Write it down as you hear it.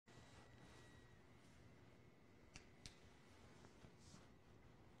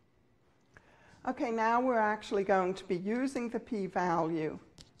Okay, now we're actually going to be using the p-value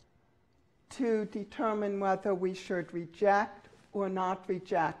to determine whether we should reject or not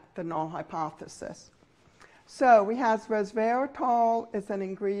reject the null hypothesis. So we have resveratrol is an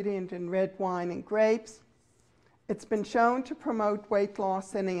ingredient in red wine and grapes. It's been shown to promote weight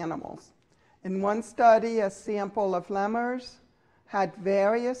loss in animals. In one study, a sample of lemurs had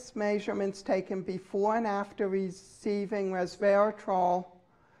various measurements taken before and after receiving resveratrol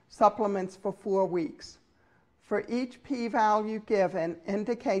supplements for 4 weeks. For each p-value given,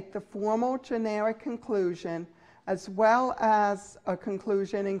 indicate the formal generic conclusion as well as a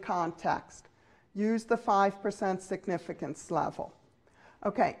conclusion in context. Use the 5% significance level.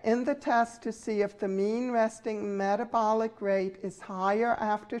 Okay, in the test to see if the mean resting metabolic rate is higher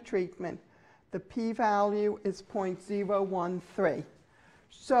after treatment, the p-value is 0.013.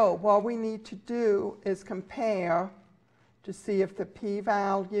 So what we need to do is compare to see if the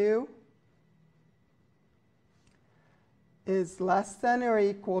p-value is less than or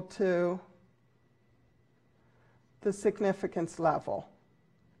equal to the significance level.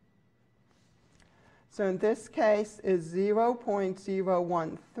 So in this case is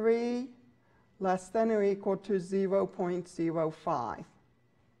 0.013 less than or equal to 0.05.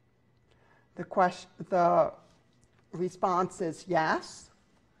 The response is yes.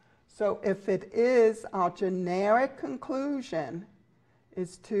 So if it is, our generic conclusion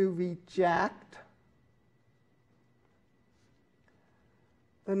is to reject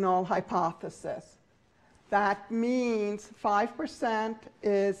the null hypothesis. That means 5%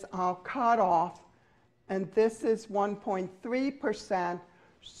 is our cutoff, and this is 1.3%,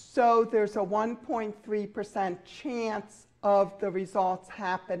 so there's a 1.3% chance of the results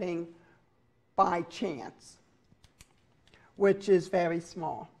happening by chance, which is very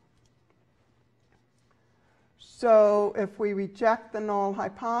small. So if we reject the null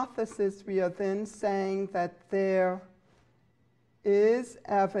hypothesis, we are then saying that there is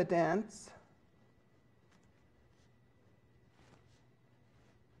evidence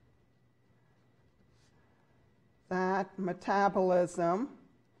that metabolism,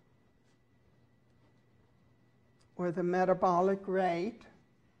 or the metabolic rate,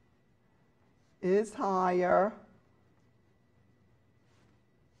 is higher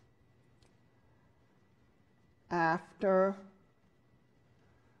after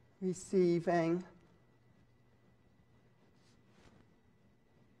receiving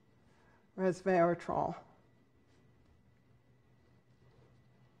resveratrol.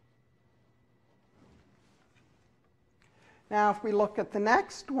 Now, if we look at the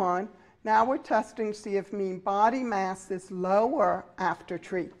next one, now we're testing to see if mean body mass is lower after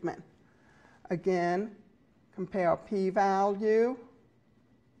treatment. Again, compare p-value.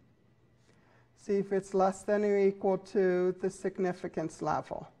 See if it's less than or equal to the significance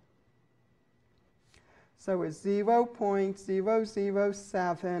level. So it's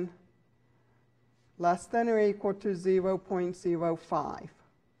 0.007 less than or equal to 0.05.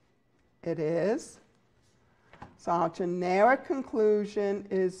 It is. So our generic conclusion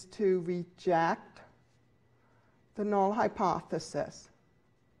is to reject the null hypothesis.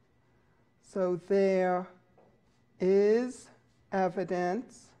 So there is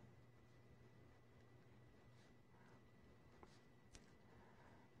evidence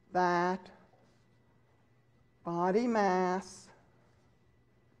that body mass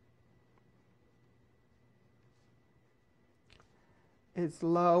is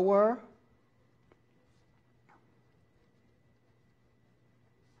lower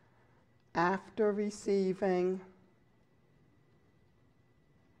after receiving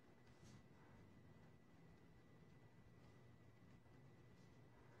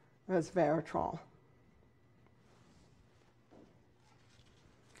resveratrol.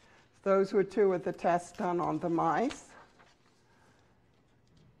 Those were two of the tests done on the mice.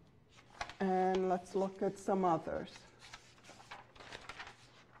 And let's look at some others.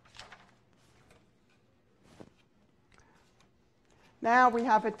 Now we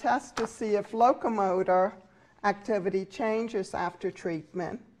have a test to see if locomotor activity changes after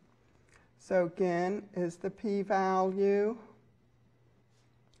treatment. So again, is the p-value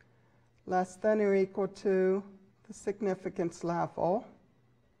less than or equal to the significance level?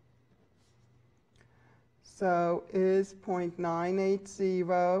 So is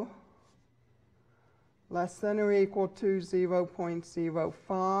 0.980 less than or equal to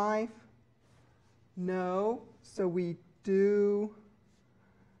 0.05? No, so we do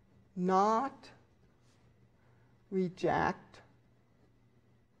not reject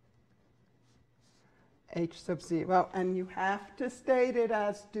H sub 0. And you have to state it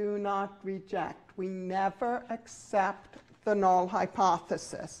as do not reject. We never accept the null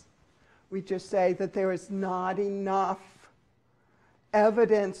hypothesis. We just say that there is not enough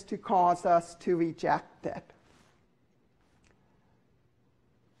evidence to cause us to reject it.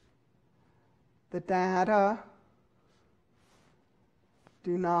 The data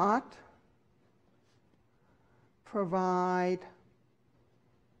do not provide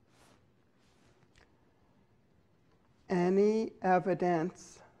any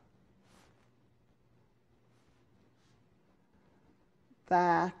evidence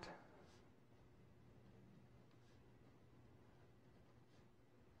that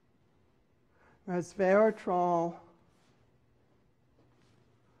resveratrol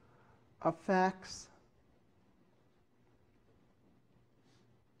affects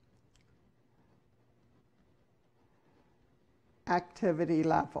activity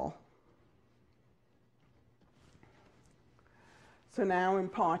level. So now in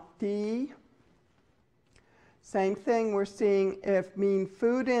part D, same thing, we're seeing if mean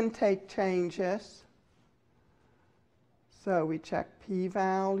food intake changes. So we check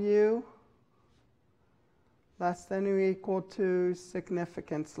p-value less than or equal to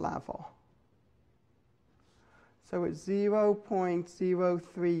significance level. So it's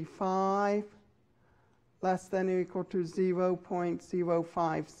 0.035 less than or equal to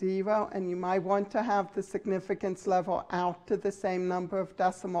 0.050, and you might want to have the significance level out to the same number of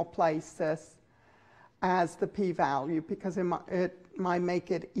decimal places as the p-value, because it might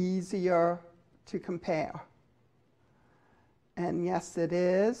make it easier to compare. And yes, it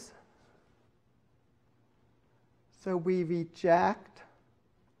is. So we reject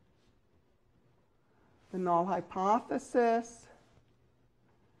the null hypothesis,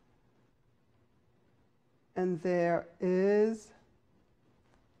 and there is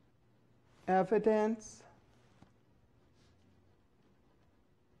evidence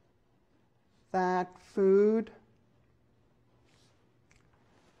that food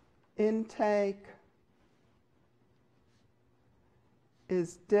intake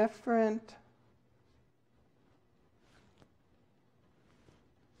is different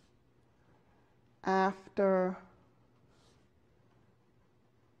after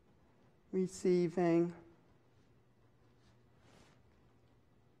receiving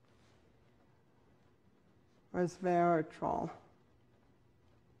resveratrol.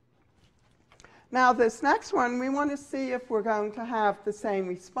 Now this next one, we want to see if we're going to have the same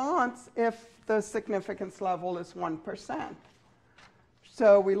response if the significance level is 1%.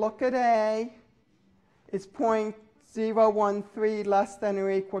 So we look at A, is 0.013 less than or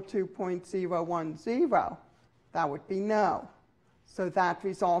equal to 0.010? That would be no. So that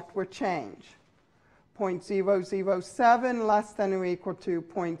result would change. 0.007 less than or equal to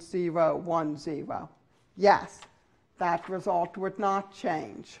 0.010? Yes, that result would not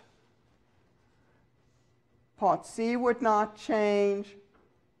change. Part C would not change.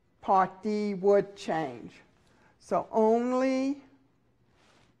 Part D would change. So only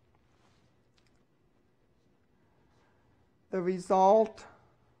the result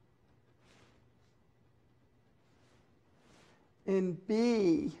in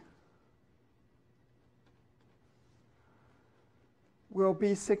B will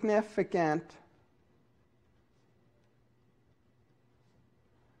be significant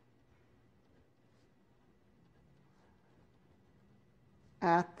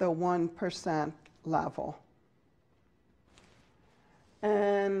at the 1% level.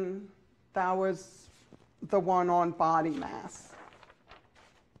 And that was the one on body mass.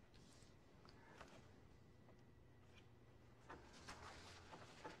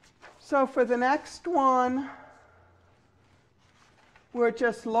 So for the next one, we're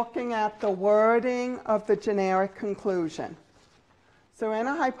just looking at the wording of the generic conclusion. So in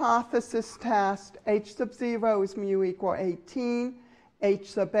a hypothesis test, H sub 0 is mu equal 18.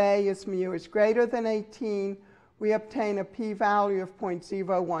 H sub A is mu is greater than 18. We obtain a p-value of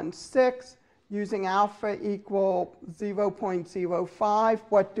 0.016. Using alpha equal 0.05,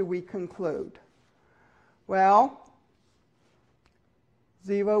 what do we conclude? Well,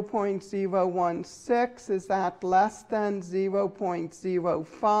 0.016, is that less than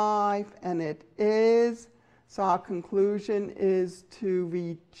 0.05? And it is. So our conclusion is to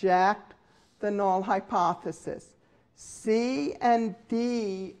reject the null hypothesis. C and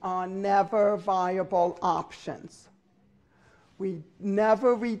D are never viable options. We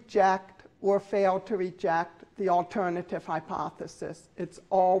never reject or fail to reject the alternative hypothesis. It's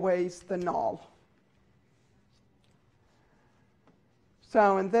always the null.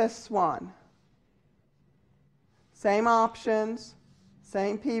 So in this one, same options,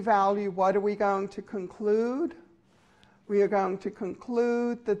 same p-value. What are we going to conclude? We are going to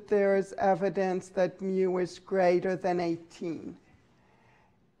conclude that there is evidence that mu is greater than 18.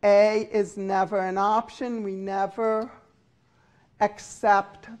 A is never an option. We never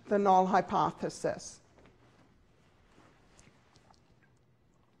accept the null hypothesis.